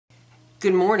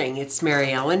Good morning, it's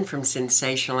Mary Ellen from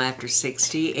Sensational After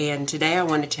 60, and today I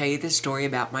want to tell you the story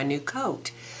about my new coat.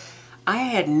 I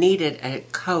had needed a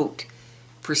coat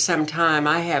for some time.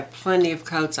 I have plenty of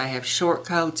coats. I have short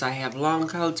coats, I have long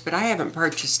coats, but I haven't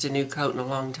purchased a new coat in a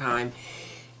long time.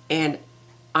 And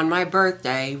on my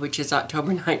birthday, which is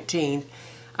October 19th,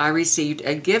 I received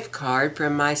a gift card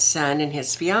from my son and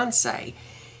his fiance.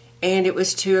 And it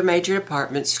was to a major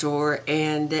department store,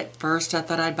 and at first I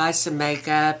thought I'd buy some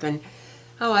makeup, and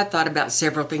I thought about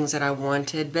several things that I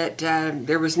wanted, but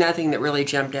there was nothing that really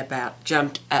jumped out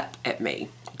at me.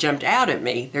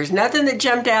 There's nothing that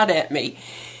jumped out at me.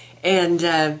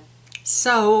 And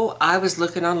so I was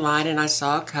looking online and I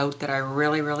saw a coat that I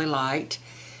really, really liked,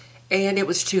 and it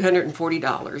was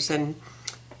 $240. And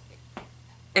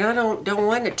I don't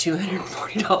want a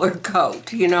 $240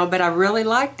 coat, but I really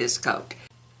liked this coat.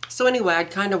 So anyway, I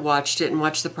kind of watched it and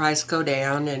watched the price go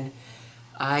down, and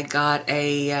I got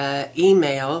a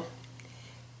email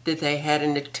that they had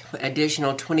an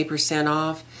additional 20%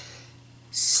 off.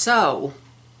 So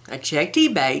I checked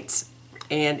Ebates,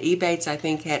 and Ebates I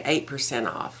think had 8%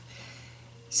 off.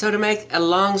 So to make a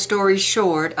long story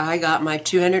short, I got my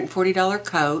 $240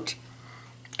 coat,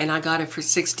 and I got it for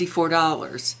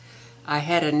 $64. I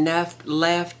had enough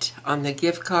left on the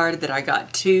gift card that I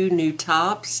got 2 new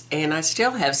tops, and I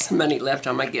still have some money left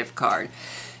on my gift card.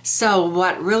 So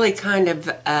what really kind of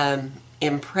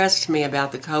impressed me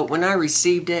about the coat, when I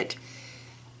received it,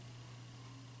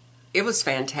 it was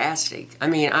fantastic. I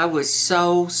mean, I was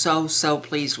so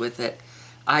pleased with it.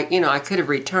 I could have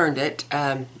returned it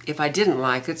if I didn't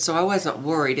like it, so I wasn't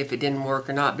worried if it didn't work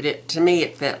or not, but to me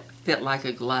it fit like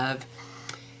a glove.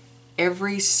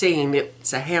 Every seam,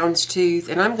 it's a houndstooth,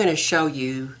 and I'm going to show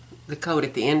you the coat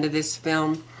at the end of this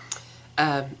film.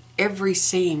 Every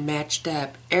seam matched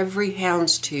up. Every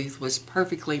houndstooth was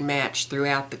perfectly matched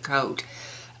throughout the coat.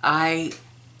 I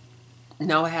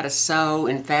know how to sew.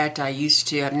 In fact,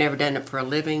 I've never done it for a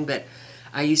living, but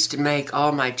I used to make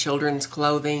all my children's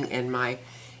clothing and my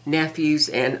nephews,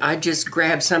 and I just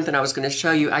grabbed something I was going to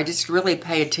show you. I just really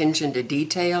pay attention to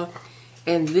detail,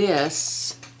 and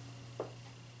this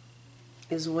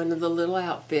is one of the little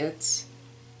outfits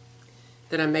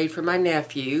that I made for my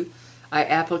nephew. I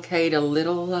appliqued a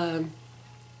little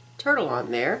turtle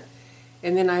on there,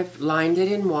 and then I've lined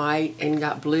it in white and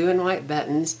got blue and white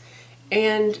buttons.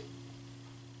 And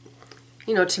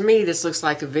to me this looks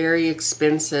like a very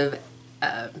expensive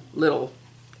little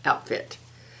outfit.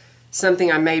 Something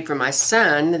I made for my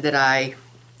son that I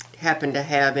happen to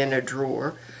have in a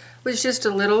drawer was just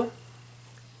a little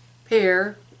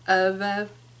pair of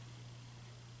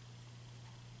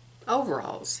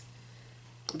overalls.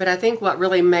 But I think what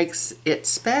really makes it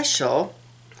special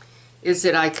is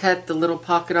that I cut the little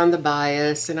pocket on the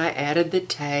bias, and I added the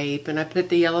tape, and I put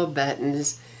the yellow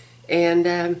buttons,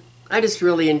 and I just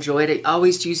really enjoyed it.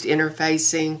 Always used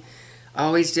interfacing,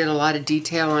 always did a lot of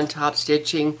detail on top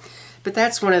stitching. But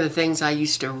that's one of the things I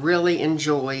used to really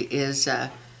enjoy is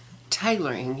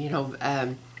tailoring,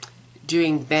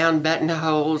 doing bound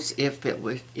buttonholes.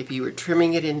 If you were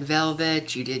trimming it in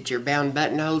velvet, you did your bound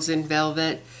buttonholes in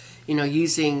velvet.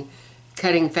 Using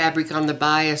cutting fabric on the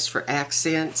bias for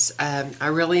accents. I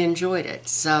really enjoyed it.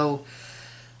 So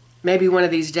maybe one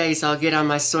of these days I'll get on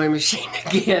my sewing machine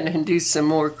again and do some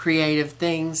more creative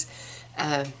things.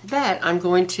 But I'm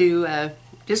going to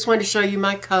just want to show you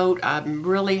my coat. I'm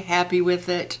really happy with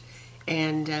it,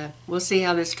 and we'll see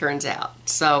how this turns out.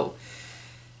 So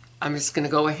I'm just going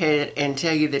to go ahead and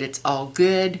tell you that it's all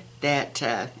good, that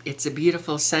it's a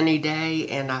beautiful sunny day,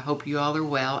 and I hope you all are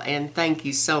well, and thank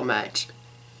you so much.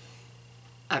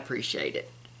 I appreciate it.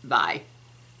 Bye.